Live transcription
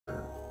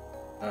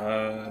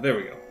There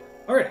we go.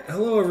 Alright,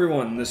 hello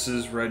everyone, this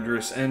is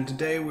Redress, and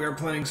today we are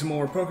playing some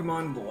more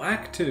Pokemon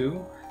Black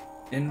 2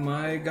 in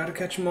my Gotta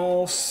Catch 'em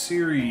All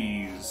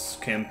series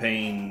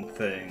campaign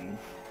thing,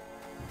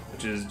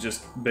 which has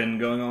just been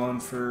going on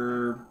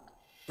for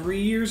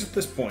 3 years at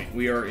this point.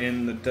 We are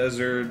in the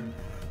desert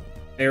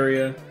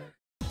area.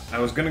 I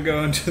was gonna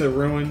go into the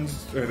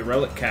ruins, or the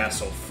Relic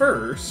Castle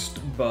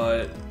first,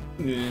 but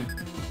we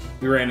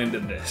ran into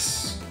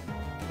this.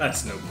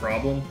 That's no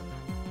problem.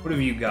 What have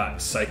you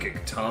got,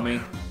 Psychic Tommy?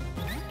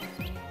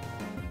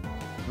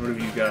 What have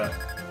you got?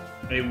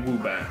 A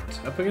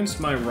Woobat. Up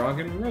against my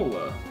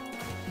Roggenrola.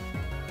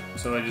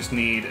 So I just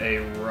need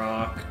a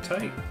rock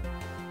type.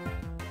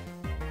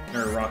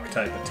 Or a rock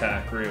type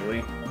attack,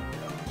 really.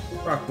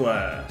 Rock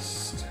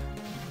Blast.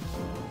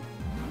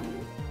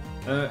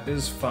 That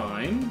is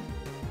fine.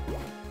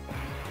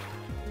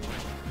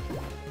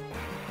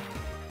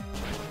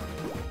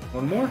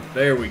 One more?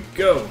 There we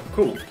go.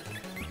 Cool.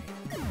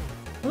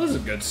 Well, this is a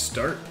good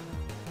start.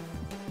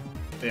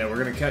 Yeah, we're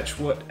gonna catch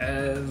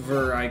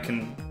whatever I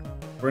can.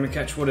 We're gonna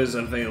catch what is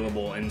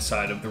available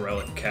inside of the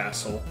Relic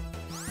Castle.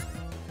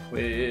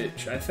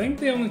 Which, I think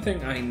the only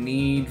thing I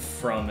need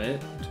from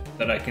it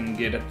that I can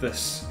get at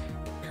this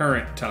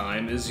current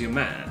time is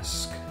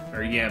Yamask. Or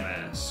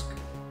Yamask.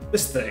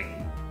 This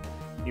thing.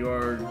 You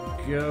are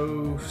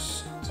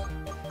Ghost.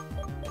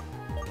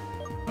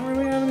 I don't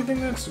really have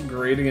anything that's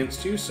great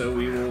against you, so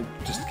we will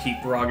just keep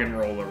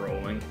Roggenrola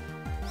rolling.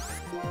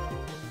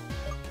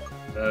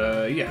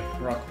 Yeah,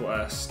 Rock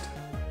Blast.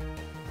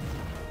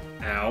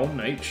 Ow,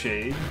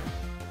 Nightshade.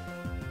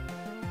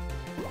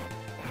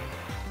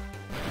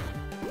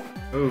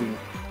 Ooh.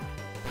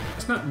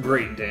 It's not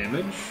great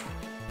damage.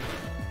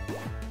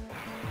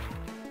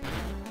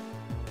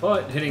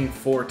 But hitting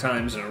 4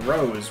 times in a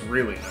row is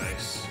really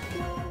nice.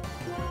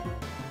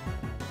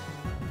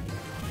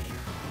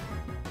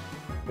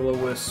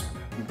 Will-O-Wisp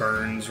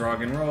burns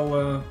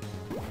Roggenrola.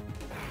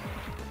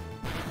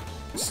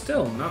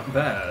 Still not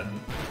bad.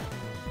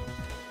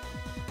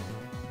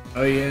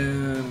 Oh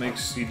yeah,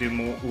 makes you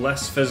do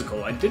less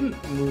physical. I didn't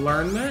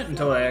learn that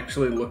until I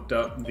actually looked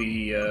up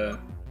the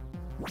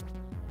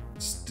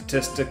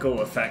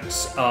statistical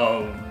effects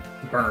of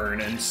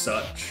burn and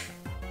such.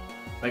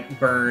 Like,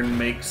 burn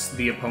makes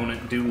the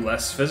opponent do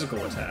less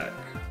physical attack.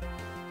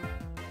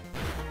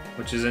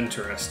 Which is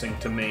interesting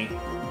to me.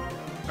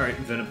 Alright,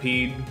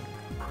 Venipede.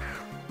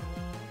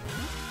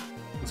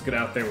 Let's get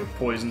out there with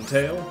Poison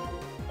Tail.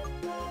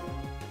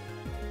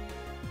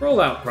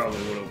 Rollout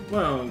probably would've...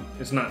 well,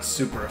 it's not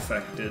super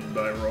affected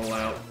by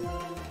Rollout.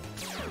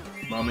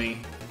 Mummy.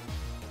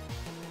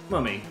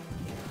 Mummy.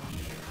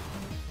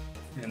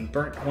 And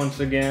Burnt once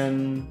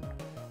again.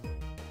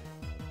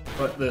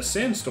 But the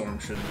Sandstorm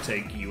should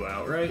take you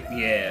out, right?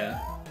 Yeah.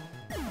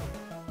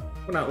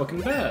 We're not looking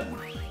bad.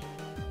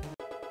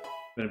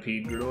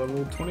 Venipede grew to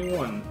level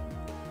 21.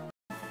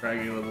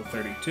 Craggy level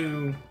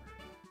 32.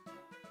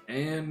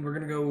 And we're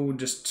gonna go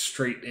just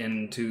straight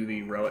into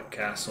the Relic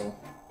Castle.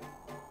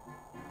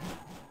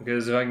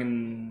 Because if I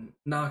can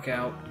knock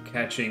out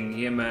catching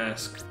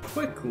Yamask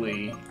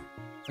quickly...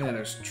 yeah,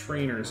 there's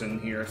trainers in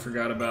here I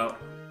forgot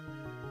about.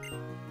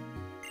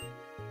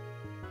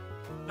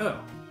 Oh.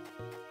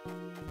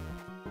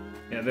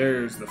 Yeah,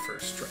 there's the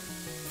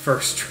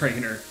first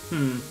trainer.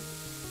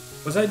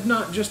 Was I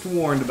not just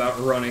warned about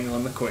running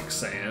on the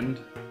quicksand?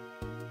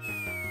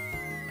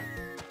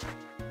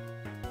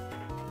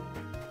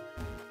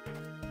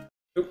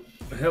 Oh,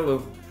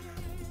 hello.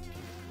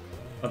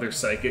 Other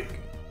Psychic.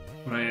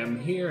 When I am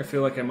here, I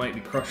feel like I might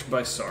be crushed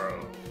by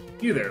sorrow.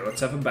 You there,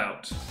 let's have a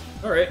bout.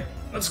 Alright,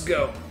 let's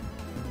go.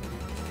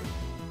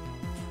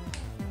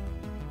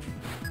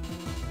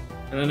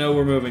 And I know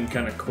we're moving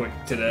kind of quick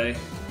today.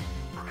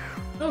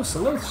 Oh,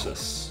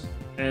 Solosis.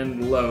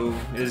 And Lo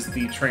is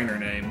the trainer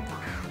name.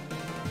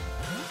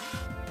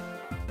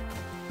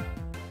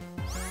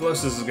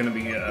 Solosis is going to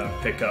be a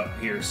pickup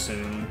here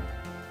soon.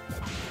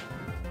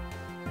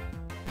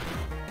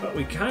 But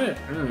we kind of...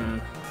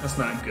 that's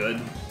not good.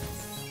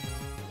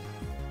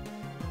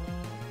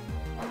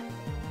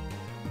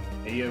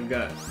 Hey, I've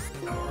got...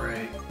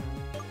 alright.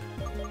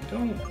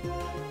 Don't...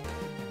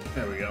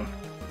 there we go.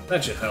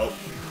 That should help.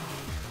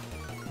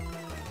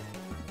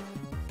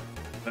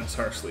 That's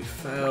harshly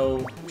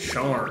fell.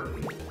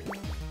 Charm.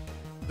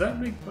 Does that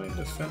make my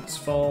defense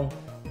fall?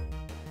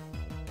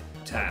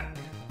 Attack.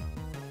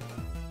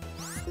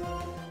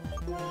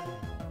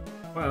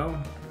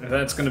 Well, if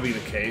that's gonna be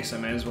the case, I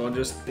may as well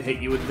just hit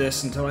you with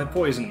this until I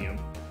poison you.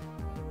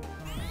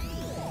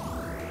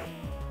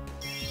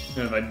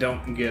 And if I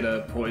don't get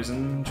a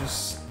poison,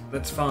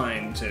 that's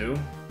fine too.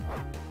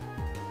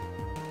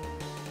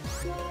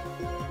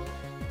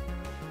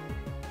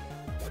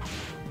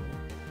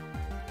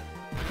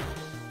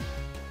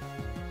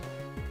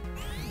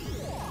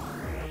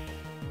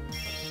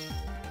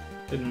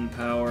 Hidden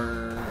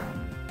power.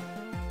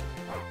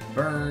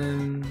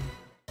 Burn.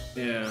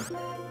 Yeah.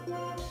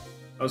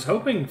 I was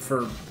hoping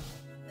for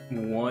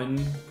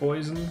 1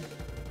 poison.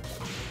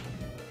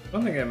 I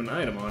don't think I have an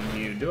item on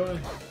you, do I?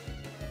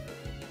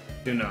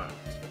 Do not.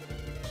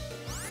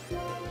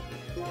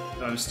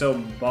 I'm still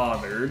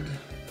bothered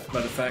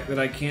by the fact that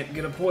I can't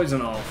get a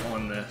poison off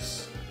on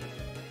this.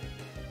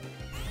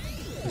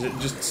 Is it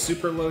just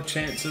super low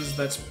chances?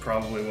 That's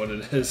probably what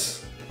it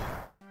is.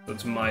 So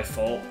it's my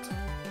fault.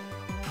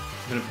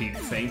 I'm gonna be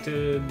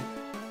fainted.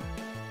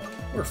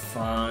 We're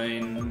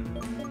fine.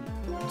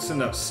 Let's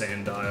send out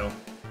Sandile.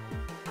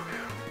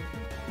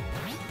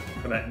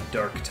 For that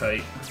dark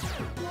type.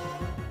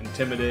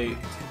 Intimidate.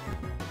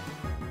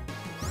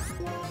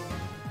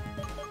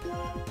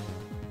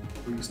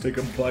 We just take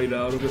a bite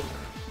out of it.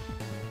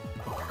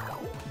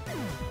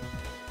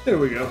 There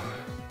we go.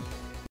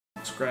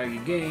 Scraggy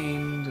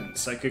gained and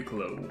Psychic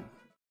low.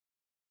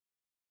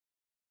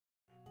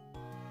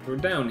 We're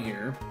down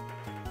here.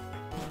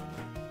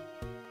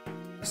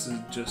 This is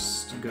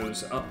just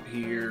goes up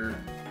here.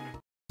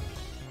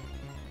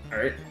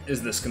 Alright,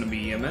 is this gonna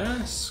be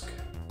Yamask?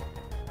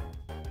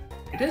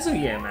 It is a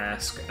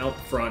Yamask out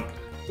front.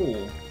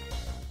 Cool.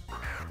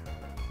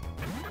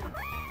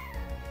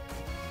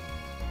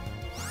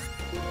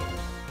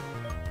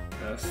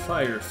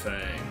 Fire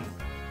Fang.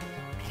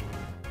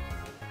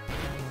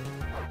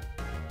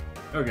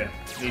 Okay,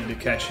 need to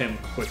catch him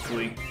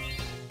quickly.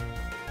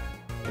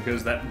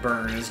 Because that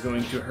burn is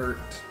going to hurt.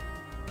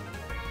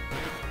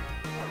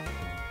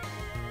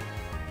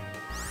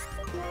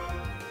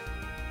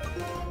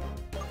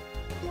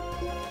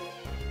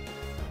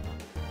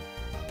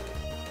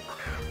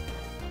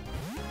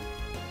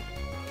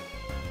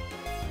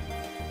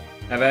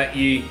 How about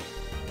ye?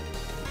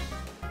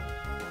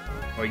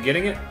 Are we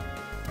getting it?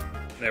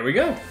 There we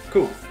go.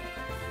 Cool.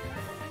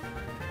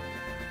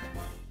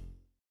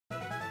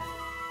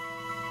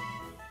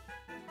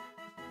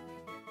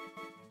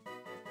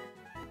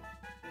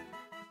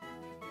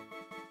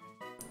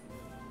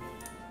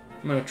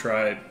 I'm gonna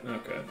try it.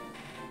 Okay.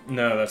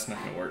 No, that's not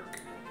gonna work.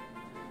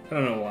 I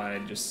don't know why I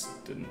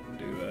just didn't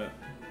do that.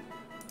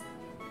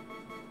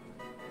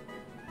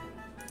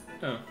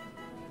 Oh.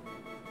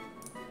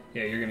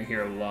 Yeah, you're gonna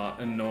hear a lot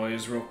of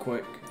noise real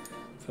quick.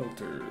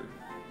 Filter.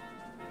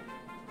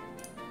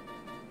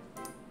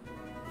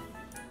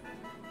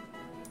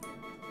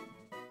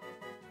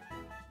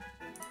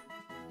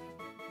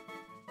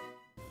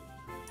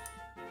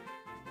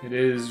 It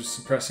is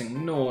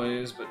suppressing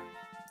noise, but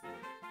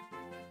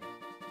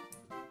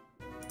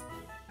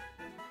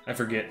I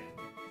forget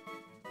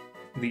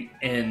the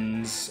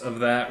ends of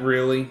that,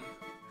 really.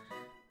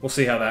 We'll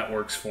see how that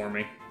works for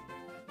me.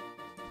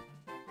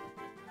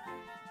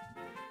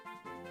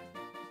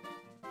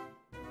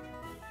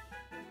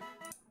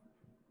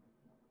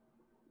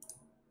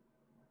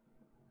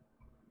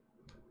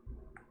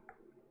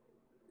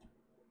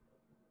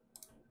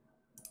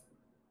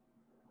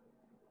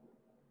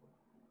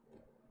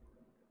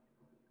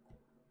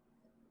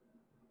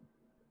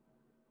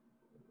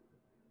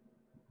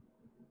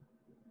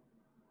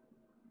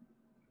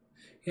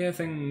 Yeah,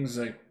 things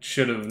I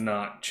should have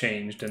not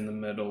changed in the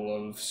middle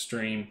of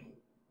stream.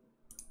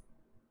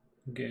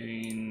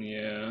 Gain,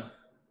 yeah.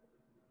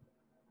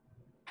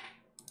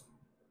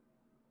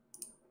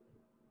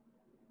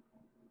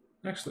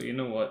 Actually, you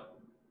know what?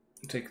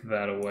 Take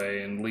that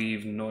away and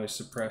leave noise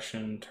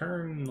suppression.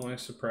 Turn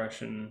noise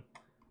suppression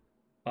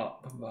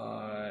up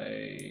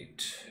by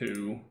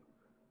 2.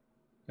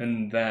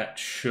 And that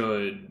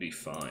should be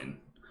fine.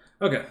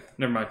 Okay,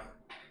 never mind.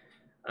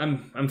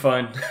 I'm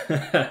fine.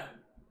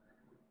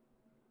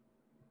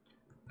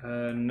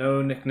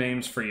 No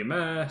nicknames for your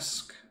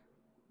mask.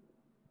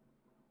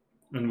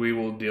 And we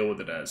will deal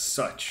with it as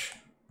such.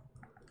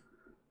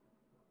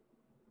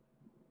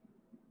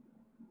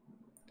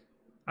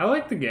 I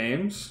like the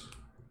games.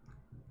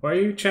 Why are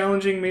you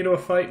challenging me to a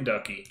fight,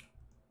 Ducky?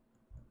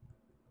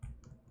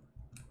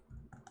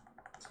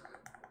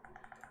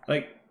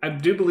 Like, I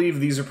do believe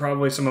these are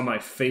probably some of my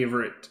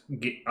favorite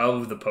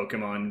of the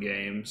Pokemon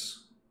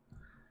games.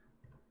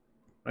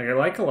 Like, I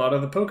like a lot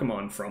of the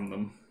Pokemon from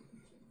them.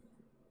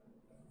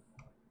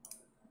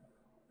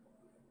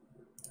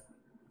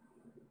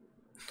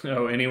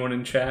 Oh, anyone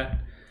in chat?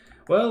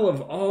 Well,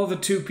 of all the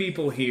 2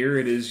 people here,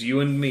 it is you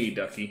and me,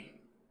 Ducky.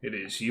 It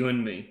is you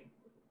and me.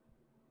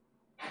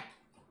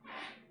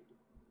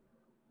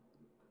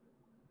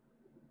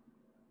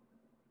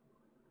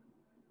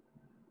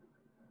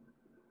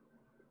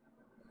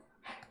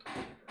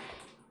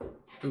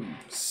 Ooh,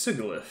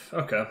 Sigilyph.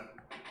 Okay.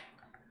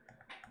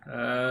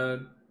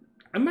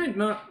 I might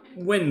not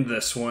win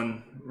this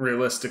one,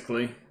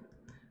 realistically.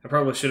 I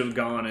probably should have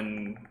gone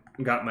and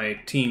got my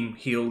team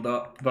healed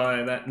up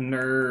by that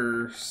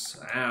nurse.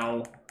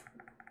 Ow.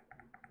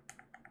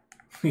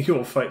 You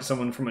will fight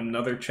someone from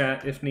another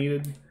chat if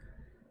needed.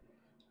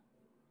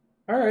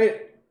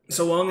 Alright.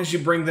 So long as you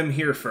bring them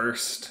here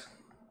first.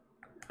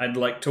 I'd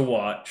like to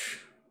watch.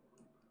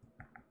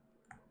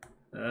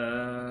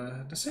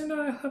 Does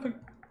Sandile have a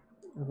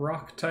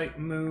rock-type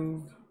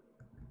move?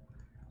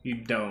 You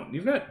don't.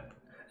 You've got...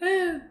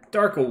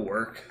 Dark will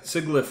work.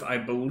 Sigilyph, I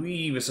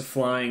believe, is a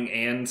flying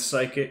and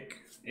psychic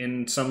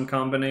in some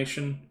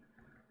combination.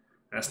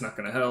 That's not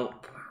gonna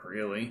help,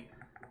 really.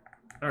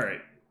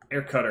 Alright.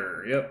 Air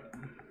Cutter, yep.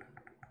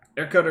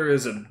 Air Cutter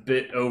is a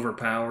bit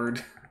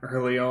overpowered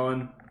early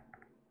on.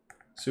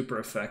 Super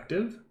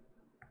effective.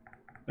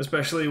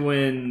 Especially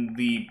when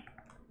the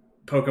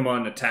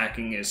Pokemon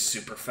attacking is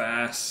super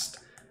fast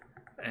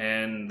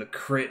and the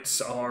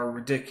crits are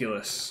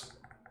ridiculous.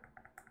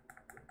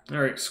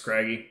 Alright,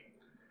 Scraggy.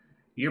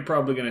 You're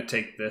probably going to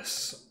take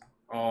this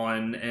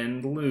on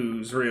and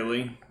lose,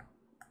 really.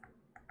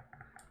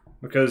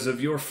 Because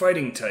of your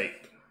fighting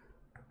type.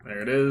 There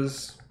it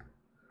is.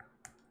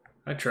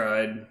 I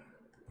tried.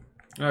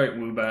 Alright,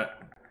 Woobat.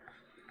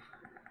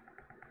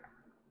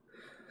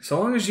 So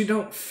long as you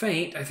don't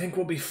faint, I think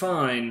we'll be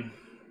fine.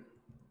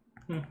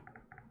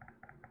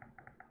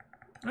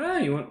 Ah,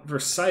 you went for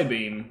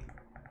Psybeam.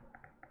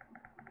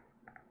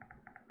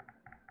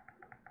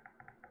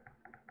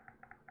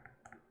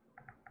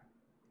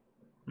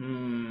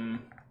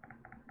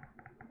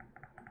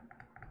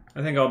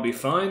 I think I'll be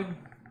fine.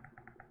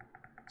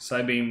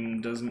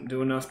 Psybeam doesn't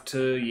do enough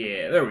to...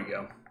 Yeah, there we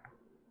go.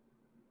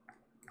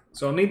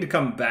 So I'll need to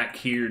come back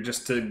here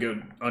just to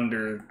go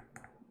under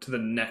to the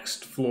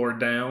next floor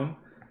down.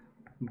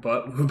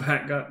 But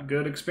Woobat got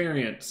good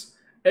experience.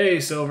 Hey,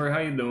 Silver, how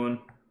you doing?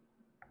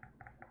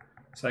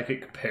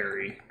 Psychic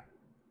Parry.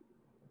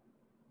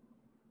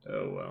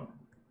 Oh, well.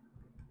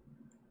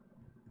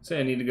 Say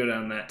I need to go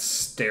down that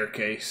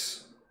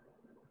staircase.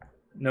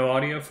 No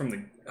audio from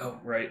the... Oh,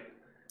 right.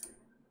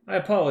 I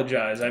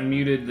apologize. I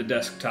muted the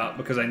desktop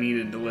because I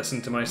needed to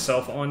listen to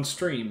myself on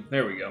stream.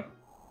 There we go.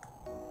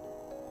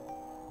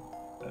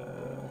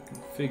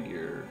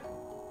 Configure.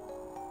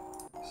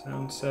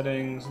 Sound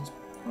settings. Let's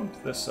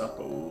bump this up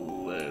a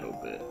little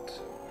bit.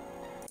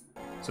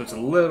 So it's a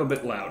little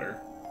bit louder.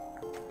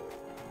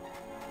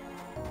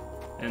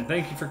 And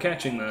thank you for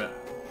catching that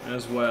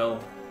as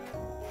well.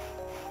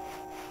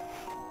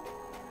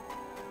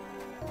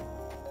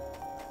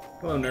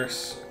 Hello,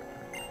 nurse.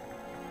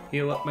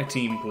 Heal up my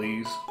team,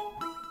 please.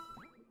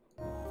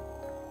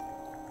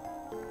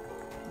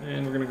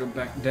 And we're gonna go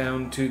back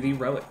down to the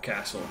Relic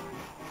Castle.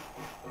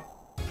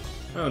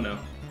 Oh no.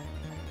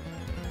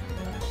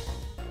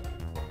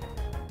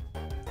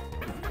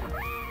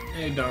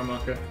 Hey,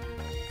 Darmaka.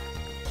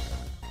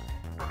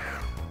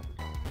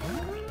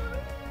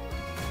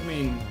 I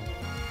mean,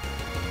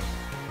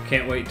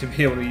 can't wait to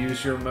be able to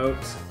use your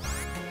emotes.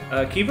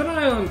 Keep an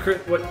eye on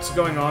what's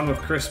going on with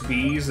Chris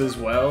B's as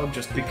well,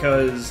 just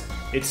because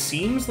it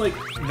seems like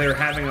they're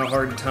having a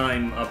hard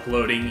time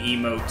uploading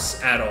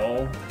emotes at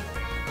all.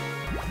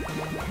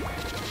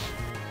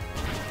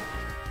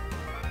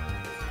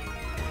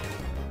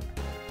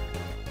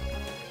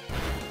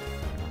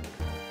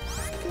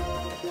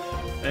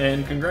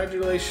 And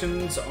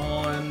congratulations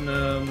on,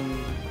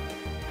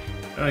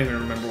 I don't even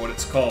remember what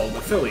it's called,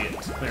 affiliate.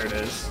 There it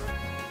is.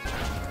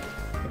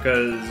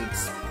 Because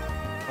it's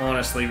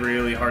honestly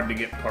really hard to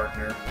get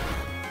partner.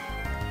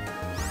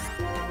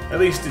 At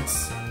least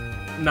it's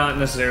not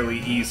necessarily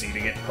easy to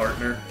get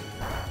partner.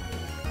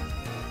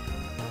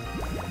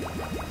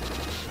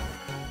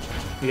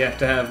 You have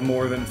to have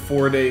more than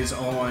 4 days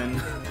on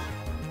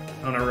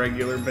a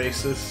regular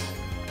basis.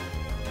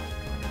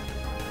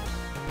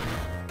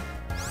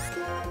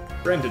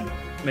 Granted,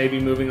 maybe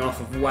moving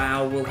off of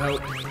WoW will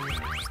help.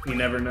 You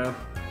never know.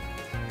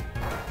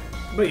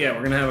 But yeah,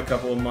 we're gonna have a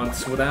couple of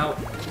months without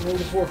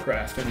World of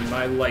Warcraft, and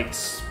my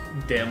lights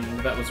dimmed.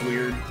 That was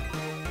weird.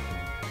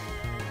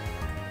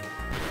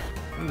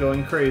 I'm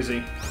going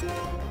crazy.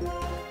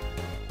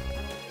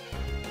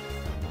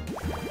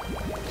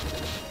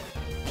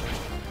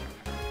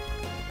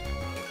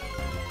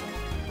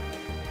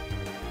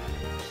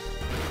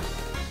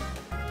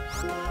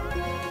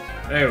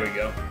 There we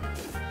go.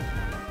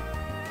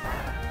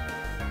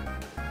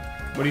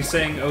 What are you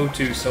saying,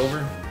 O2,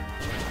 Silver?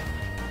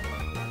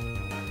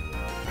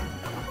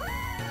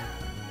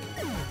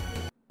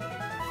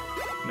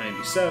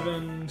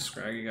 $97,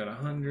 Scraggy got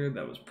 100,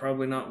 that was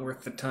probably not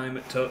worth the time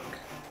it took.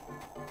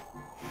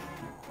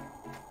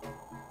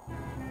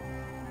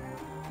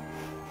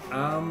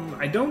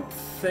 I don't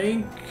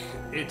think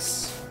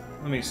it's...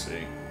 let me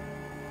see.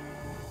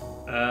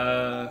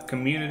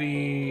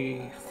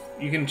 Community...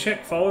 You can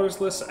check followers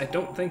list. I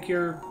don't think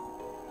you're...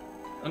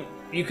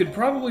 You could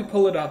probably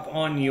pull it up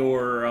on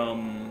your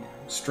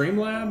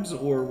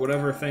Streamlabs or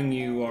whatever thing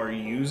you are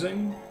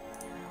using.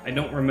 I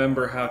don't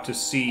remember how to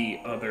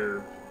see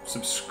other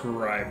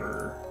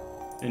subscriber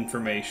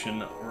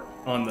information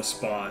on the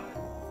spot.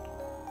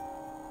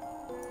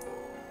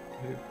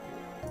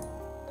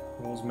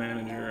 Roles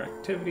Manager,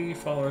 Activity,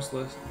 Followers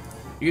List.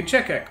 You could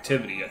check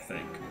Activity, I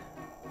think.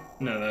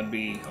 No, that'd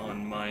be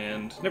on my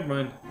end. Never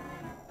mind.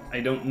 I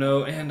don't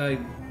know,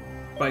 and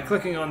by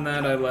clicking on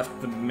that, I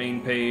left the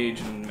main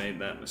page and made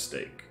that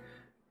mistake.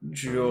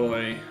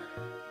 Joy.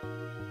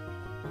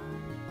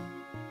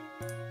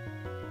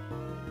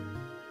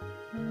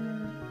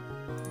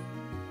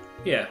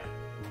 Yeah.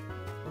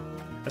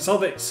 I saw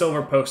that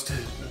Silver posted,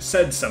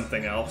 said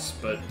something else,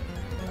 but...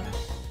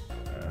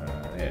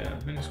 yeah,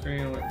 mini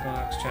screen, alert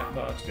box, chat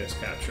box, disk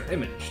capture,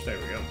 image. There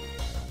we go.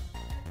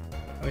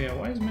 Oh yeah,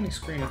 why is mini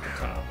screen at the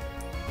top?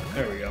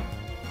 There we go.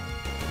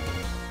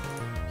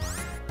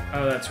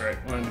 Oh, that's right.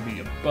 Wanted to be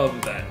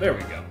above that. There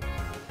we go.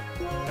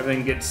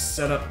 Everything gets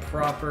set up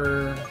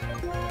proper.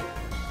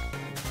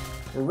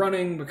 We're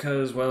running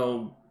because,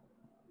 well,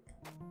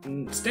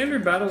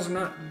 standard battles are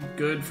not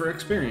good for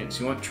experience.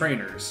 You want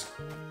trainers.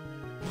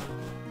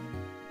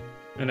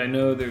 And I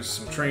know there's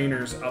some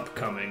trainers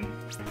upcoming.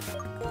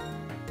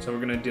 So we're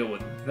going to deal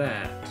with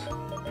that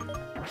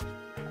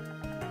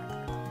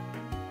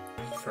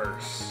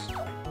first.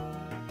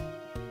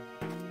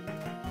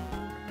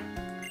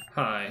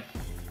 Hi.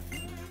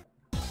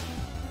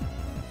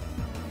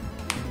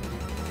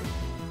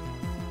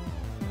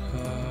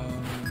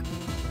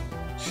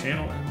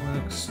 Channel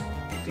analytics,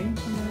 game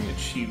summary,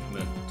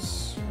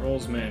 achievements,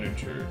 roles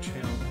manager,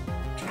 channel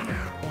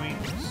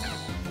points.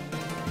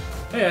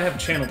 Hey, I have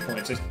channel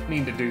points. I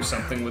need to do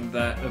something with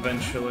that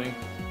eventually.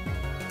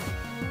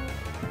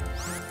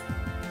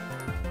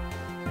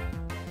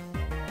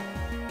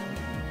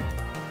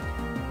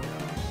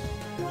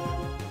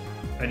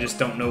 I just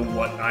don't know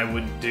what I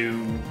would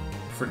do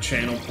for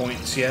channel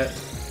points yet.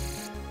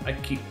 I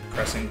keep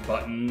pressing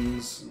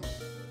buttons.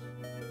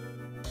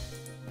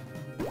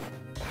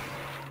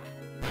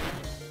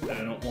 That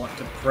I don't want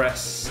to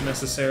press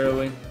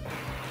necessarily.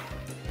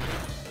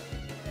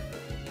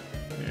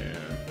 Yeah.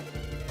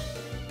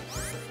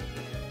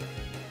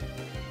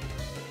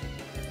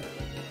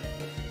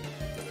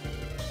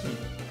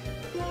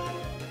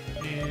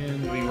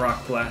 And we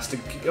rock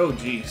blasted. Oh,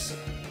 jeez.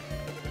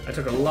 I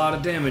took a lot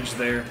of damage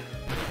there.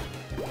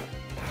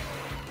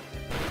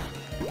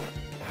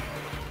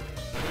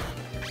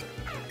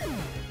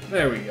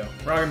 There we go.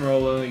 Rock and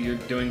Rolla, you're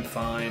doing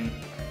fine.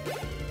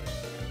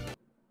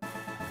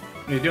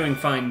 You're doing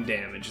fine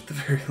damage, at the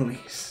very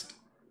least.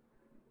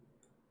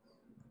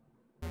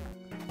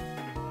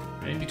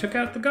 And you took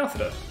out the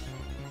Gothita.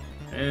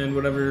 And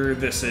whatever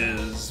this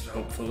is,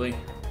 hopefully.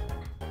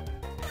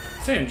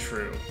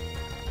 Sandshrew.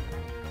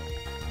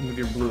 With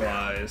your blue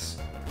eyes.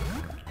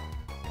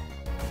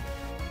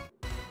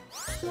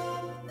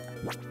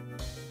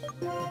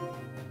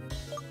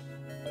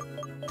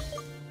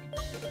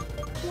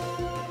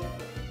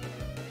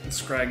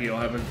 Scraggy will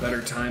have a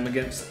better time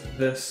against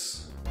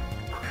this.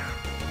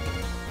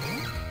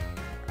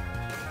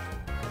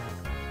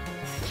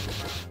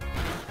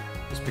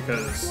 Just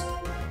because...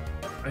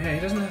 oh yeah, he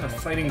doesn't have a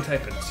fighting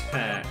type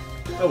attack.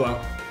 Oh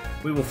well.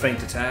 We will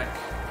feint attack.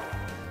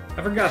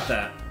 I forgot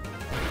that.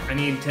 I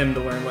need him to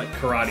learn like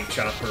Karate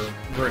Chop or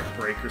Brick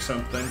Break or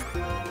something.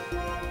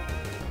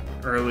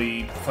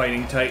 Early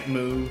fighting type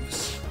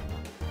moves.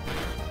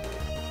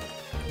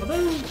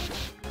 Although...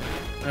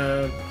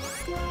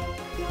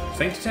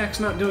 feint attack's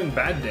not doing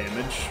bad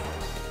damage.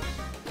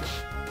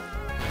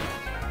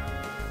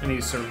 And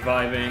he's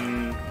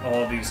surviving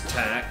all these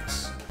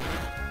attacks.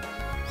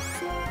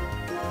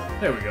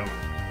 There we go.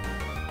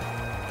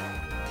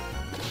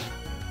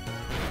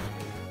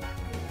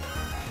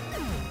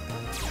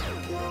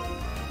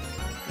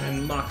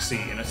 And Moxie,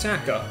 an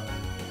attack up.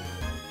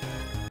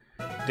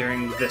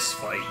 During this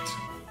fight.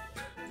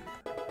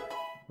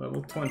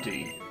 Level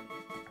 20.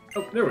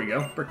 Oh, there we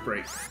go. Brick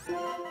Break.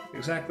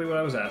 Exactly what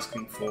I was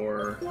asking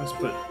for. Let's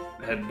put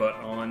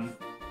Headbutt on.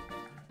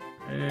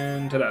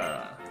 And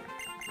ta-da!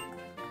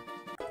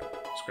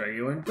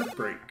 Scraggy learned Brick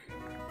Break.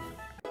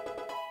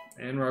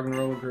 And Rock and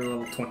Roll grew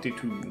level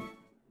 22.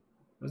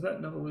 Was that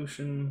an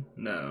evolution?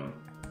 No.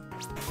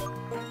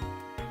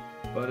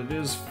 But it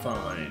is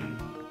fine.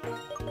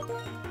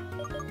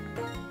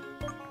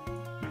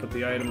 Put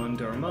the item on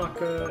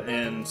Darumaka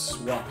and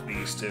swap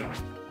these two.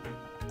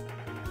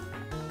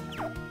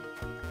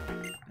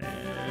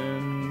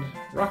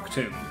 Rock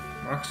Tomb.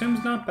 Rock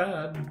Tomb's not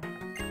bad.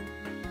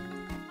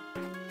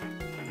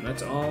 And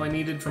that's all I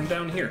needed from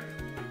down here.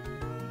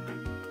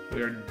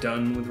 We are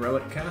done with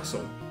Relic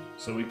Castle,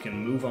 so we can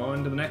move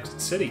on to the next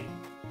city.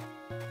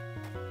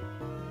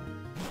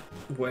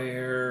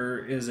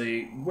 Where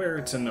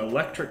it's an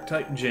electric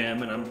type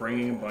gym, and I'm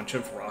bringing a bunch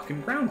of rock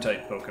and ground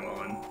type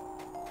Pokemon.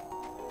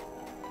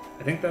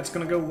 I think that's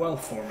gonna go well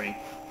for me.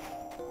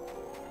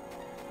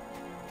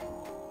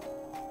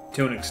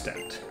 To an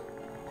extent.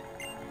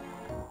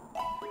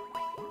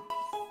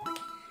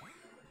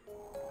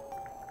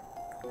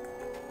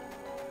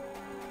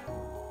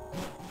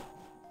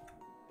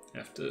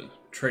 Have to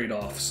trade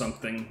off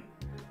something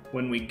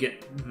when we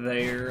get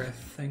there, I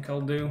think I'll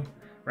do.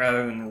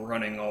 Rather than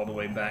running all the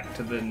way back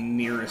to the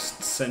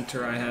nearest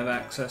center I have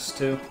access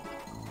to.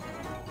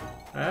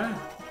 Ah,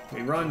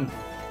 we run.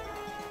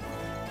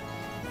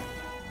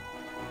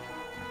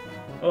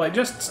 Well, I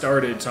just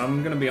started, so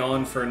I'm gonna be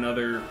on for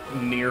another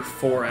near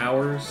 4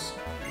 hours.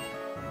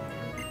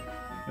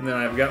 And then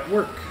I've got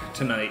work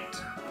tonight.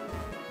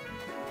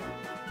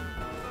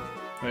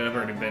 Wait, I've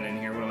already been in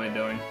here, what am I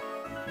doing?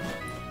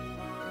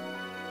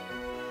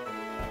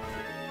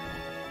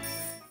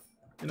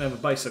 And I have a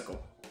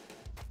bicycle.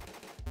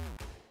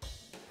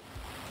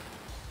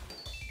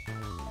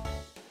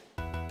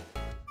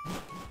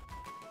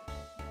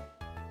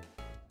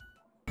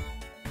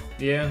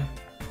 Yeah.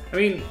 I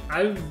mean,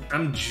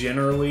 I'm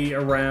generally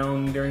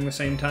around during the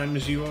same time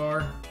as you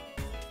are.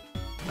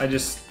 I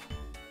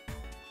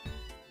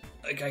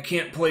like, I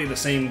can't play the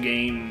same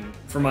game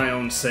for my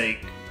own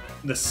sake,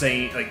 the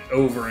same, like,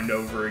 over and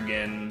over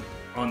again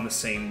on the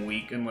same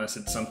week, unless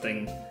it's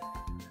something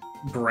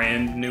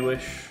brand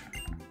newish.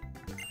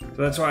 So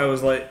that's why I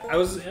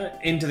was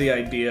into the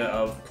idea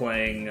of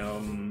playing,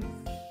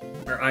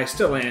 or I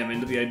still am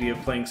into the idea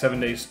of playing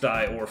 7 Days to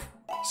Die or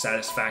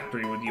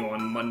Satisfactory with you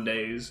on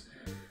Mondays,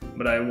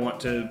 but I want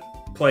to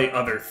play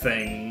other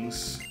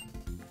things,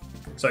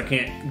 so I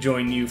can't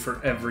join you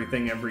for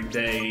everything every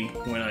day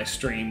when I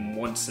stream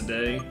once a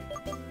day.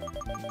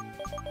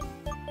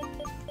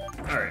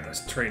 Alright,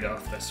 let's trade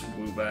off this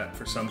Woobat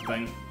for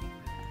something,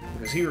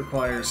 because he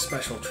requires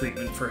special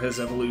treatment for his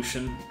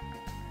evolution.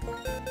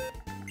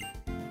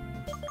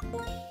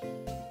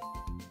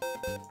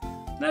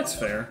 That's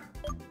fair.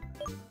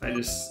 I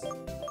just...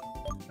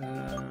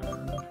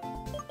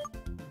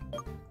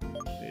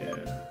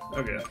 yeah.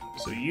 Okay,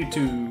 so you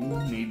two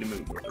need to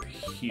move over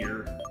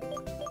here.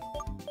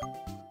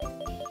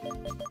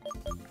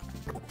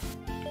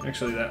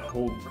 Actually, that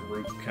whole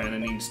group kind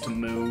of needs to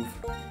move.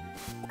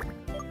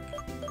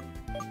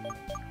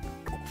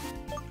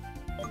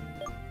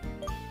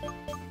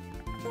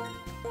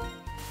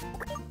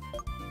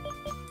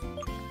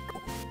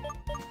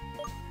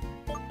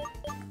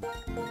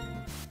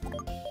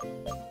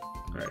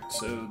 Alright,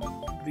 so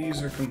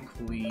these are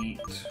complete.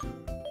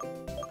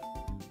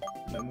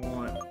 And I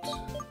want...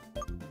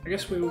 I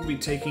guess we will be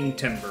taking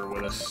Timber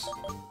with us.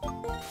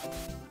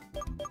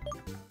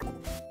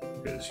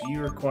 Because you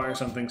require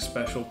something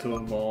special to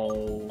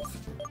evolve.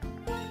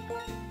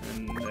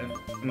 And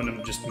I'm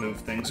gonna just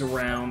move things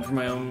around for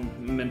my own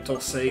mental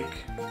sake.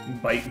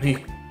 Bite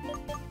me.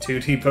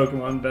 2D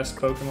Pokemon, best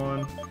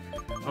Pokemon.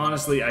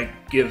 Honestly, I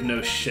give no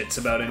shits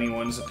about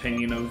anyone's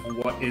opinion of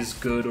what is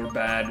good or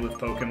bad with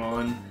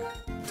Pokemon.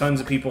 Tons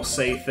of people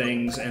say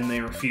things and they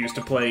refuse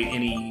to play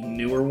any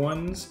newer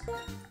ones,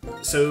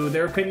 so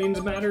their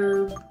opinions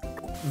matter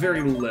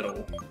very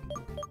little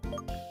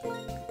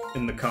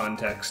in the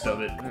context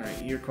of it.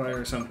 Alright, you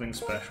require something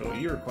special,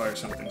 you require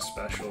something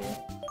special.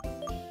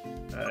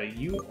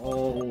 You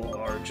all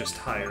are just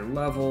higher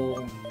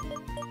level.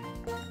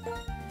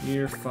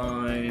 You're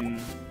fine,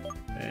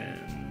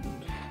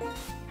 and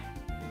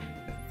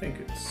I think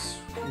it's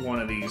one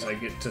of these I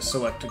get to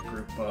select a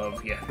group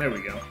of. Yeah, there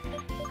we go.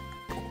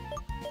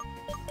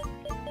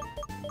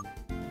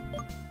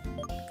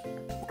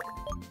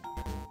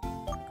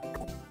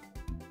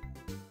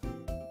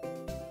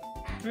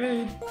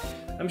 Right.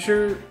 I'm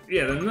sure,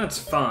 yeah, then that's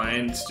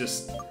fine. It's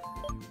just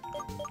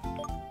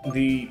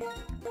the...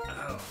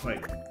 Oh, wait.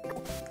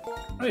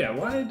 Oh yeah,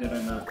 why did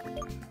I not...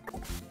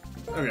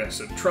 Okay,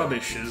 so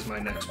Trubbish is my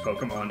next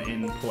Pokemon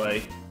in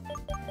play.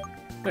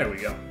 There we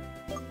go.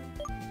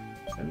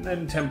 And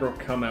then Timber will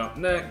come out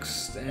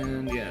next,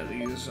 and yeah,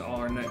 these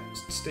are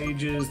next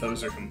stages.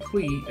 Those are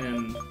complete,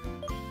 and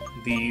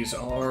these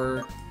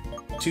are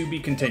to be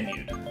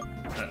continued.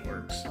 That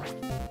works.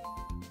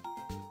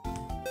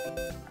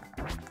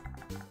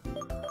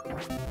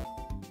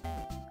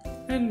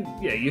 And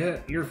yeah,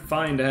 you're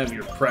fine to have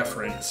your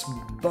preference,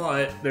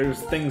 but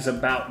there's things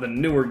about the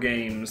newer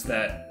games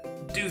that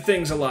do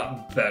things a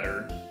lot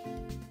better.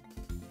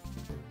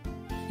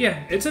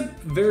 Yeah, it's a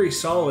very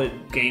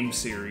solid game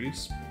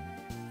series,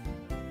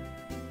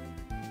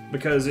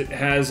 because it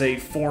has a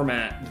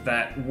format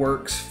that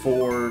works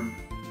for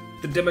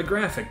the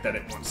demographic that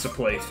it wants to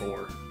play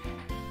for.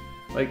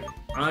 Like,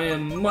 I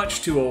am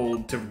much too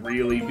old to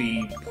really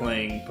be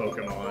playing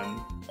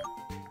Pokemon,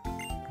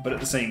 but at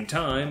the same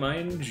time, I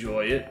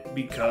enjoy it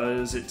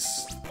because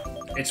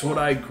it's what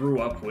I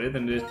grew up with,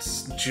 and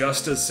it's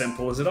just as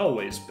simple as it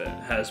always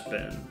has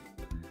been,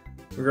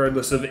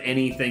 regardless of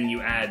anything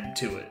you add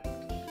to it.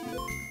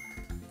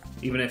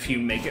 Even if you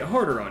make it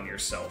harder on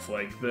yourself,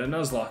 like the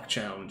Nuzlocke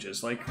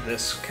challenges, like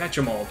this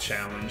Catch-em-all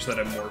challenge that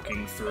I'm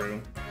working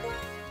through.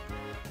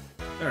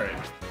 Alright,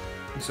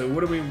 so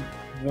what do we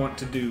want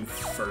to do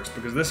first?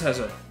 Because this has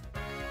a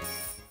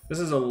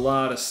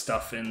lot of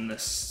stuff in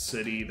this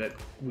city that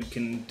we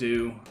can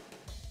do.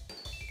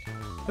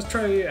 Let's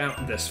try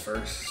out this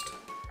first,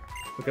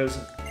 because,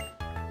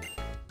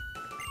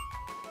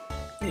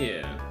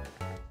 yeah.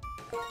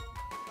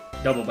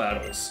 Double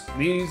battles.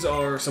 These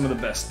are some of the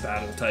best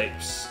battle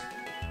types.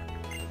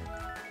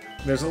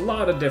 There's a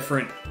lot of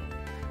different,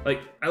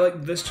 like, I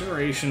like this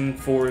generation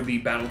for the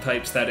battle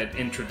types that it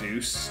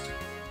introduced.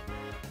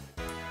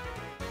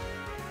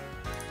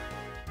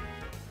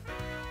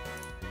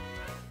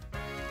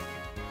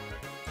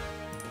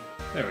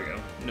 There we go.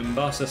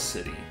 Nimbasa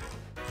City.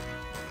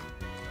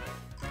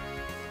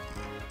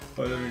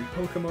 Are there any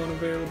Pokemon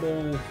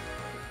available?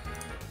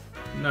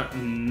 Not...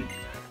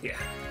 yeah.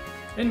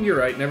 And you're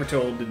right, never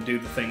too old to do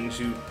the things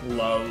you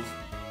love.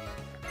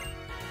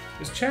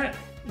 Is chat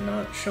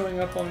not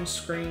showing up on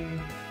screen?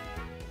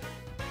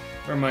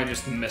 Or am I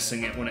just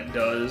missing it when it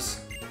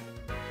does?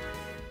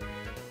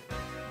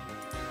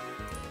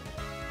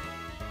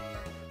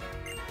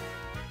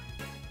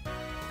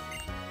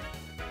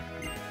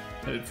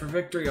 Headed for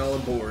victory, all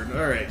aboard.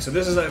 Alright, so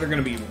this is either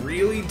going to be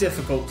really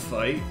difficult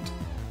fight,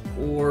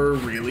 or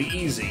really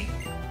easy.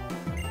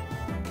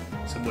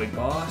 So subway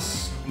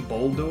boss,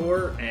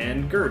 Boldor,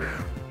 and Girder.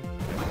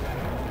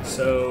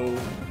 So,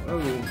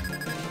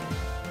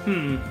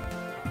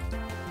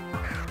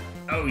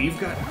 Oh, you've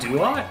got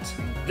Duat?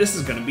 This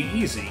is gonna be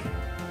easy.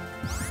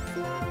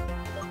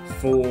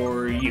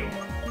 For you.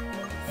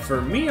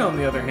 For me, on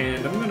the other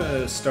hand, I'm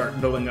gonna start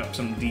building up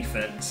some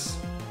defense.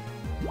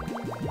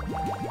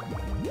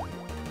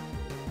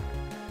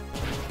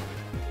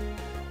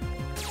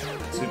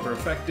 Super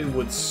effective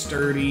with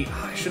sturdy.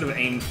 Oh, I should have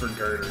aimed for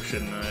Girder,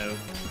 shouldn't I have?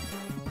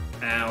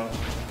 Ow.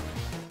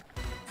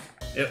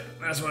 Yep,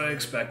 that's what I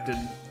expected.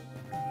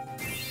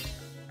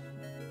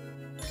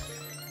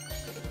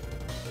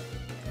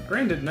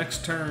 Granted,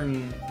 next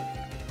turn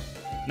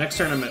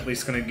I'm at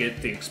least going to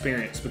get the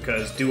experience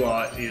because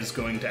Duat is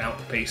going to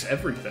outpace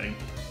everything.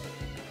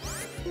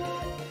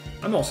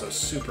 I'm also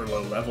super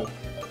low level.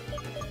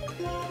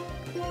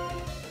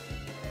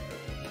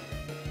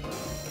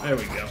 There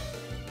we go.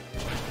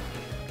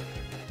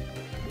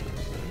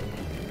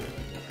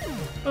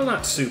 Well,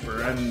 not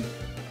super. I'm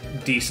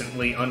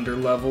decently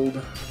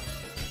under-leveled.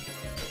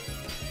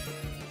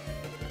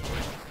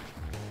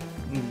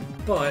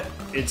 But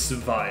it's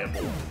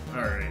viable.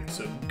 Alright,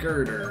 so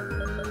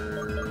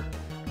Girder.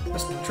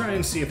 Let's try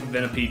and see if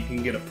Venipede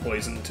can get a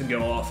poison to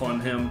go off on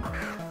him.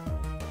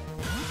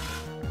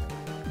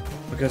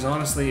 Because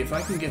honestly, if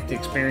I can get the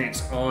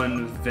experience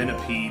on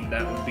Venipede,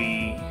 that would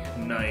be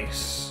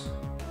nice.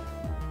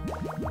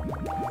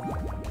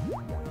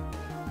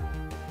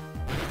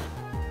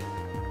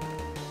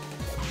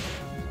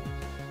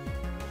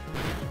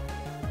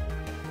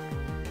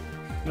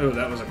 Oh,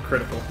 that was a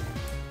critical.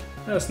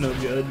 That's no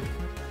good.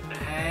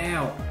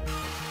 Ow!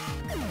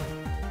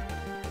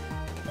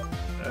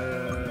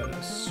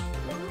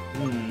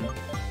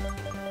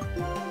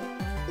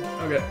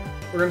 Okay,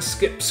 we're gonna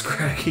skip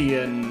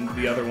Scracky and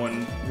the other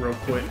one real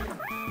quick.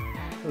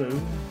 Hello.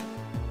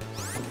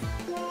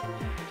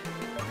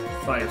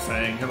 Fire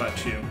Fang, how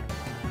about you?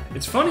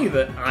 It's funny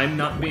that I'm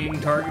not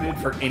being targeted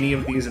for any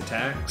of these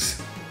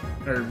attacks.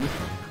 Or,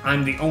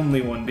 I'm the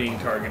only one being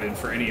targeted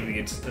for any of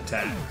these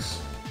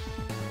attacks.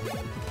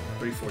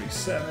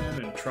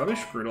 347 and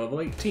Trubbish, Brutal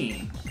level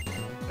 18.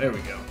 There we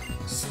go.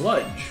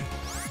 Sludge.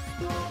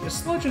 Is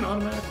Sludge an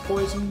automatic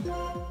poison?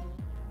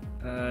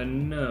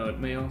 No, it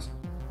may also...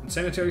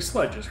 Sanitary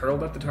Sludge is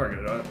hurled at the target.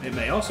 It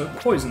may also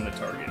poison the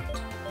target.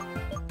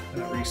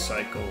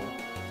 Recycle.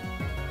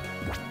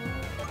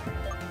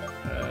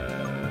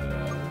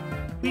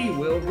 We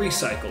will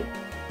recycle.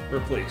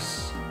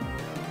 Replace.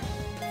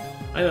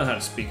 I know how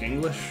to speak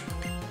English.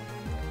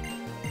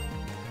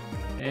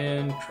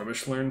 And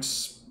Trubbish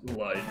learns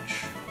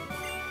Sludge.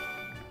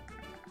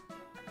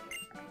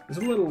 It's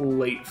a little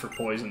late for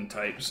poison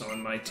types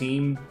on my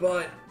team,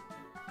 but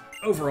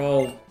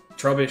overall,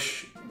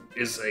 Trubbish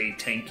is a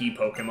tanky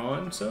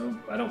Pokemon, so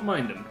I don't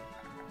mind him.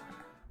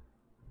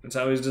 That's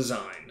how he's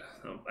designed.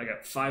 Oh, I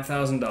got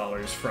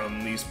 $5,000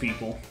 from these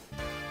people.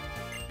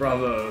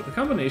 Bravo, the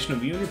combination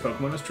of you and your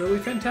Pokemon is truly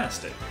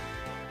fantastic.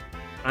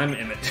 I'm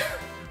Emmett.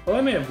 Well,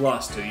 I may have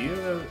lost to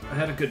you, I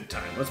had a good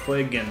time. Let's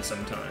play again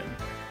sometime.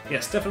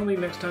 Yes, definitely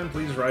next time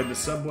please ride the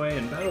subway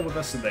and battle with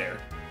us there.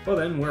 Well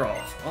then, we're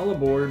off. All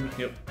aboard.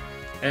 Yep.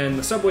 And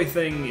the subway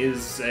thing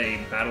is a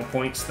battle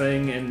points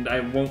thing, and I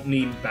won't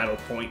need battle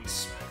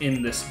points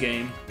in this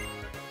game.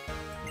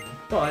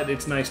 But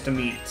it's nice to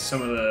meet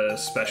some of the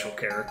special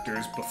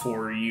characters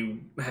before you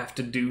have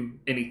to do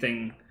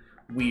anything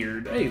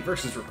weird. Hey,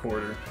 versus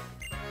recorder.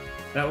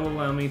 That will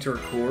allow me to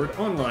record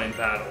online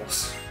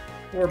battles.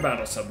 Or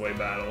battle subway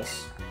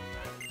battles.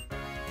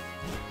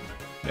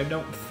 I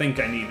don't think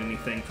I need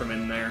anything from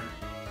in there.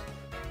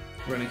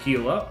 We're gonna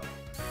heal up.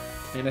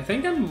 And I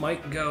think I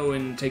might go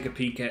and take a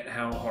peek at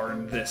how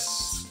hard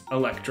this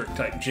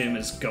electric-type gym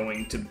is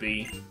going to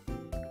be.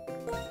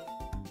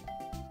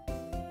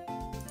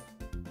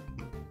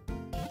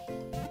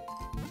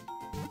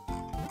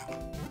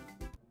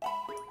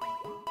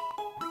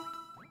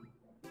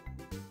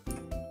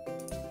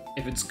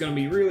 If it's going to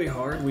be really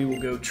hard, we will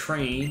go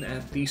train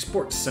at the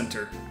sports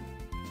center.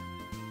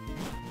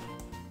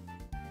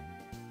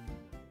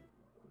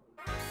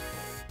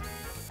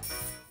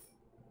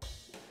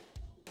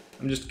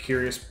 I'm just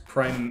curious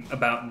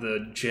about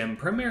the gym,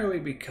 primarily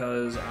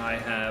because I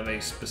have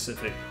a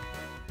specific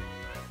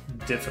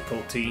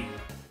difficulty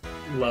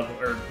level,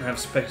 or have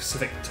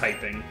specific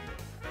typing.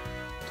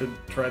 To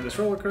try this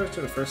roller coaster,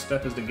 the first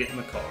step is to get in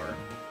the car.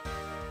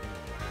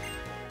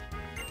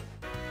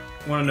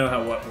 Want to know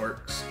how what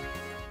works?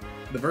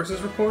 The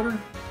versus recorder?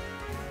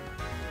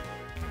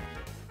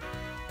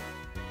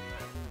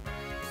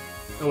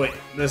 Oh wait,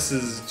 this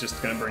is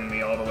just gonna bring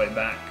me all the way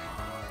back.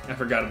 I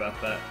forgot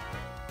about that.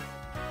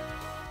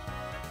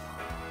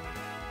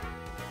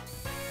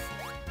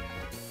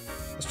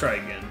 Let's try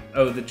again.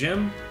 Oh, the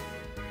gym?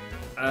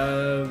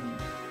 I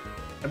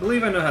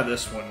believe I know how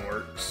this one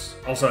works.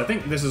 Also, I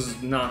think this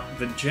is not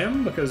the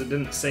gym because it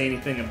didn't say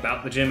anything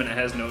about the gym and it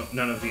has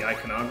none of the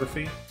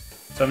iconography.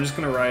 So I'm just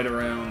going to ride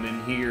around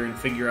in here and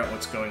figure out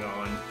what's going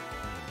on.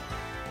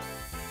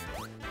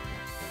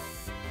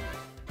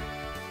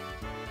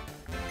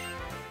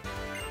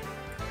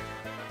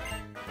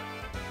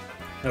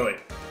 Oh wait.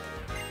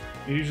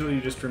 Usually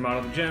you just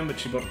remodel the gym, but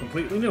she built a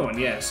completely new one.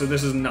 Yeah, so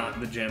this is not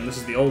the gym, this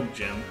is the old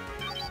gym.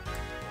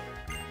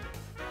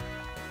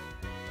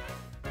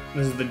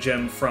 This is the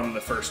gem from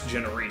the first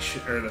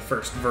generation, or the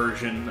first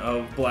version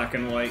of Black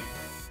and White.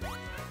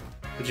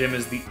 The gem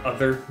is the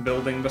other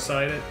building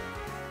beside it.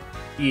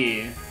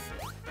 Yeah.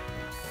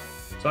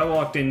 So I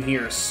walked in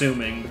here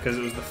assuming, because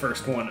it was the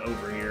first one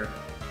over here.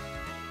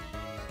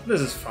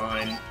 This is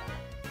fine.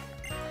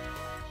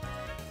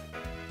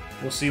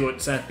 We'll see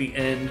what's at the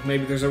end.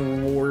 Maybe there's a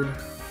reward.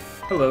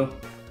 Hello.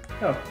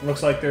 Oh,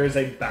 looks like there is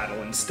a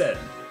battle instead.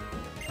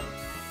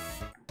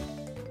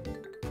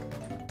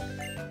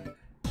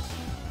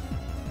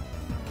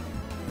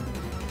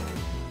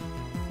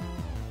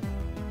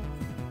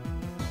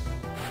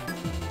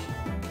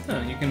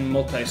 Oh, you can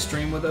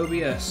multi-stream with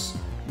OBS.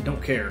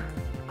 Don't care.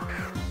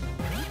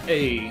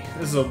 Hey,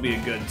 this will be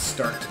a good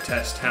start to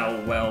test how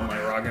well my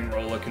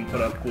Roggenrola can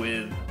put up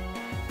with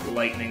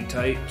lightning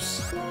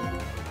types.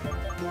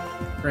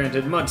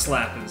 Granted, Mud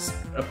Slap is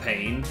a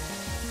pain.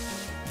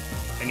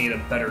 I need a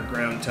better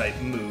ground type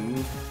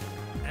move.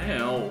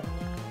 Ow.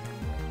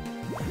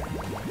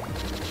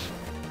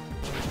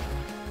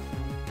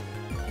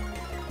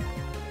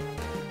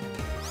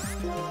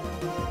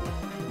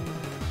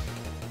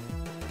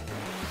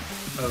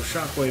 Oh,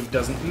 Shockwave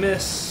doesn't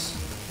miss.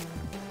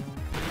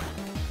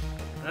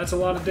 That's a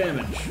lot of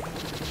damage.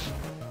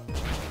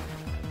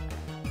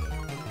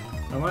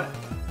 You know what?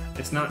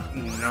 It's not...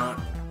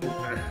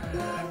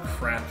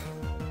 crap.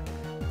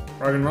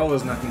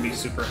 Roggenrola's not going to be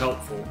super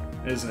helpful,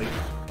 is he?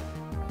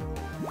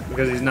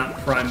 Because he's not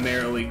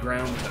primarily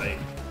ground type.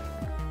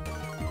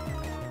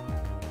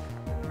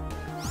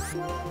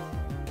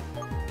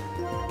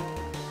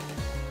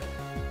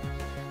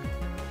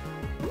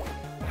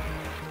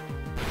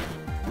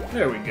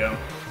 There we go.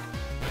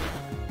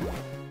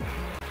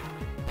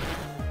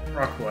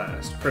 Rock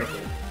Blast,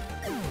 critical.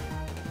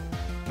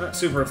 Not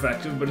super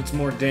effective, but it's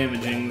more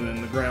damaging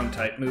than the ground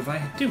type move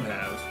I do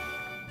have.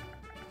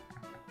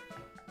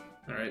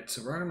 Alright,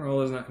 so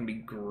Roggenrola is not going to be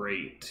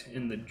great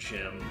in the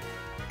gym.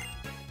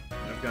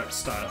 I've got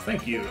style.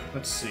 Thank you.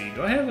 Let's see.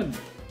 Do I have a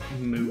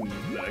move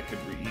that I could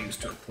reuse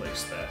to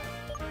replace that?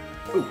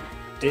 Ooh,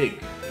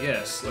 Dig.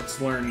 Yes,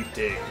 let's learn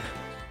Dig.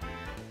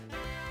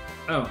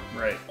 Oh,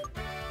 right.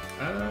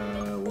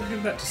 We'll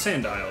give that to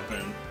Sandile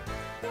then.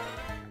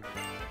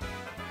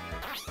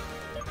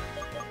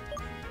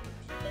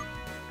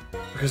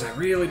 Because I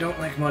really don't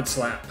like Mud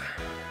Slap.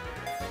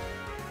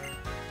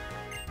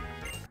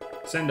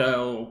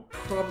 Sandile will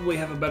probably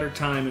have a better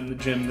time in the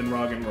gym than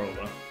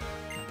Roggenrola.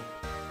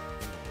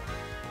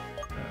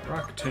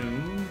 Rock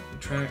Tomb,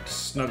 attract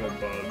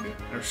Snugglebug.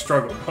 Or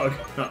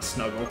Strugglebug, not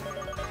Snuggle.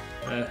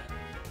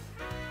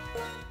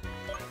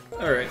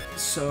 Alright,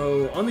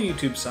 so on the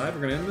YouTube side,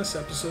 we're going to end this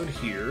episode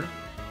here.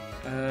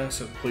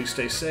 So please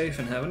stay safe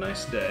and have a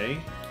nice day.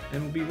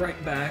 And we'll be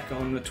right back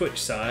on the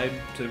Twitch side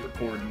to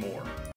record more.